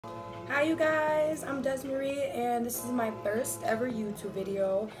Hi you guys, I'm Desmarie and this is my first ever YouTube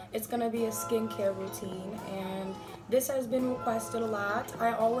video. It's gonna be a skincare routine and this has been requested a lot.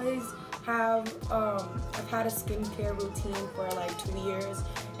 I always have, I've had a skincare routine for like 2 years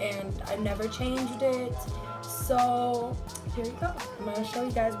and I never changed it. So here you go. I'm gonna show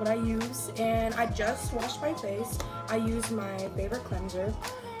you guys what I use, and I just washed my face. I use my favorite cleanser,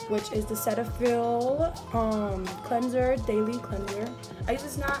 which is the Cetaphil cleanser, daily cleanser. I use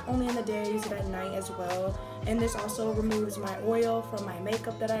this not only in the day, I use it at night as well. And this also removes my oil from my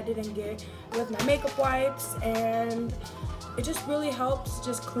makeup that I didn't get with my makeup wipes, and it just really helps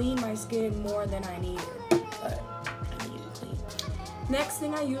just clean my skin more than I needed. But I need it clean. Next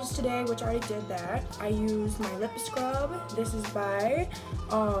thing I used today, which I already did that, I used my lip scrub. This is by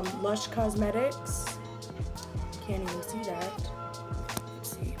Lush Cosmetics. Can't even see that.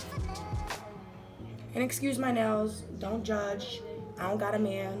 And excuse my nails, don't judge. I don't got a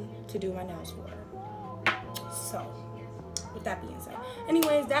man to do my nails for. So, with that being said.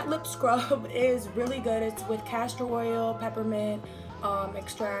 Anyways, that lip scrub is really good. It's with castor oil, peppermint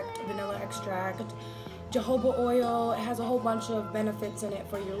extract, vanilla extract, jojoba oil. It has a whole bunch of benefits in it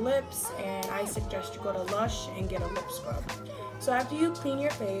for your lips, and I suggest you go to Lush and get a lip scrub. So after you clean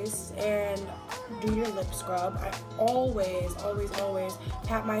your face and do your lip scrub, I always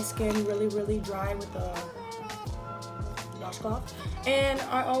pat my skin really dry with a washcloth. And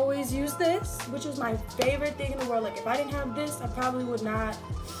I always use this, which is my favorite thing in the world. Like, if I didn't have this, I probably wouldn't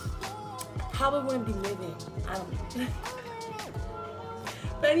be living. I don't know.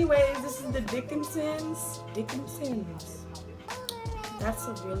 But anyways, this is the Dickinson's. That's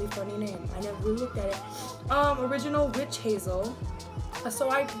a really funny name. I never really looked at it. Original witch hazel. So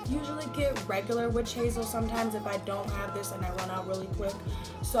I usually get regular witch hazel sometimes if I don't have this and I run out really quick.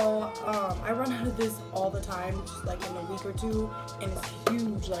 So I run out of this all the time, just like in a week or two, and it's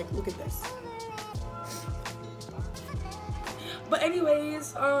huge. Like, look at this. But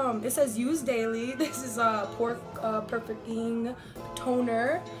anyways, it says use daily. This is a pore perfecting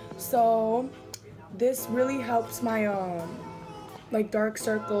toner. So this really helps my like dark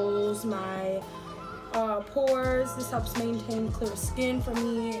circles, my pores. This helps maintain clear skin for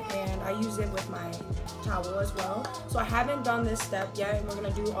me, and I use it with my towel as well. So I haven't done this step yet, and we're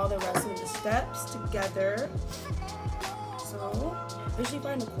gonna do all the rest of the steps together. So I usually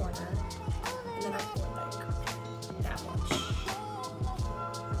find a corner, and then I pour like that much.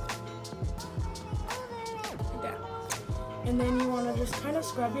 Like that. And then you wanna just kind of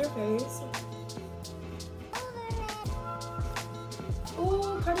scrub your face.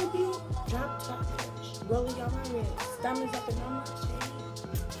 Ooh, Cardi B, drop top. Rolling on my wrist, diamonds up and on my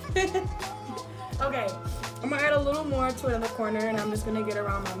chain. Okay, I'm gonna add a little more to it in the corner, and I'm just gonna get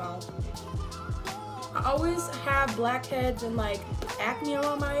around my mouth. I always have blackheads and like acne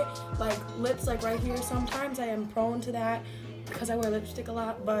around my lips, like right here. Sometimes I am prone to that because I wear lipstick a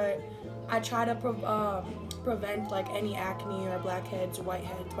lot, but I try to prevent like any acne or blackheads or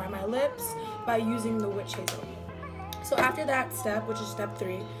whiteheads by my lips by using the witch hazel. So after that step, which is step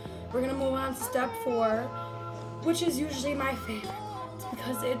 3, we're gonna move on to step 4, which is usually my favorite one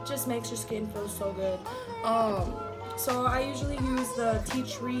because it just makes your skin feel so good. So I usually use the tea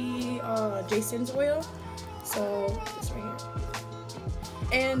tree Jason's oil. So this right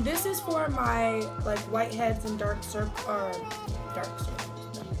here, and this is for my like whiteheads and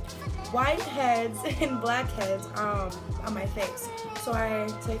whiteheads and blackheads on my face. So I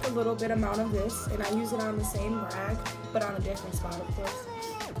take a little bit amount of this and I use it on the same rag, but on a different spot, of course.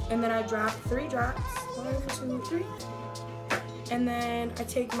 And then I drop 3 drops, 1, 2, 3. And then I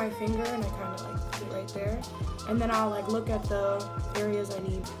take my finger and I kind of like put it right there. And then I'll like look at the areas I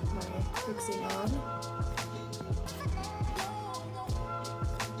need my fixing on.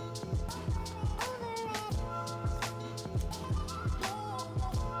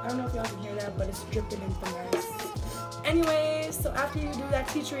 I don't know if y'all can hear that, but it's dripping in from there. Anyways, so after you do that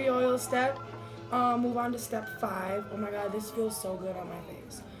tea tree oil step, move on to step 5. Oh my god, this feels so good on my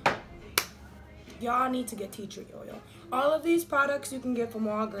face. Y'all need to get tea tree oil. All of these products you can get from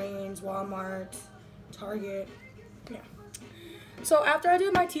Walgreens, Walmart, Target. Yeah. So after I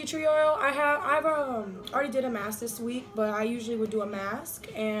do my tea tree oil, I've already did a mask this week, but I usually would do a mask,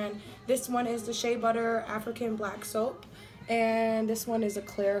 and this one is the Shea Butter African Black Soap, and this one is a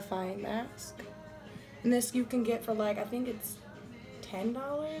clarifying mask. And this you can get for like, I think it's $10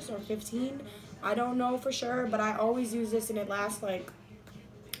 or $15. I don't know for sure, but I always use this and it lasts like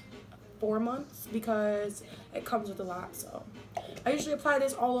 4 months because it comes with a lot. So I usually apply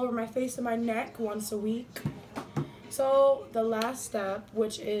this all over my face and my neck once a week. So the last step,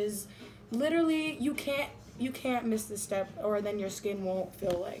 which is literally you can't miss this step, or then your skin won't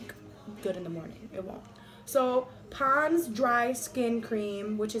feel like good in the morning. It won't. So Pond's Dry Skin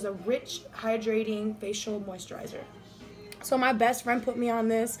Cream, which is a rich, hydrating facial moisturizer. So my best friend put me on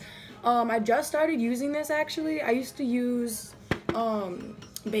this. I just started using this actually. I used to use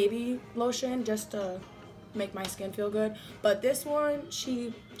baby lotion just to make my skin feel good. But this one,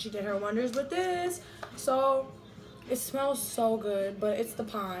 she did her wonders with this. So it smells so good, but it's the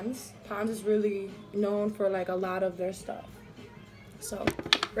Pond's. Pond's is really known for like a lot of their stuff. So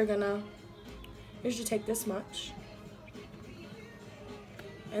we're gonna, you should take this much.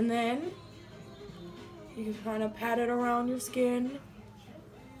 And then you can kind of pat it around your skin.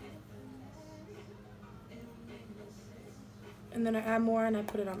 And then I add more and I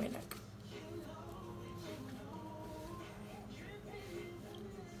put it on my neck.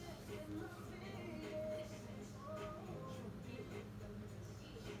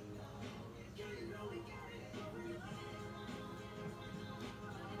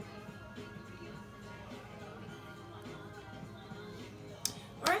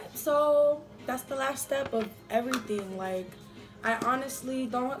 Alright, so that's the last step of everything. Like, I honestly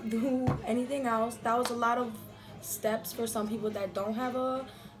don't do anything else. That was a lot of steps for some people that don't have a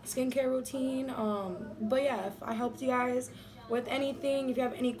skincare routine. But yeah, if I helped you guys with anything, if you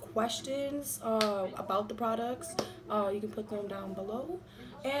have any questions about the products, you can put them down below.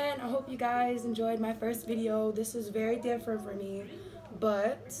 And I hope you guys enjoyed my first video. This is very different for me,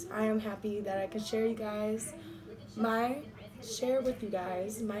 but I am happy that I can share with you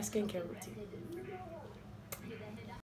guys my skincare routine.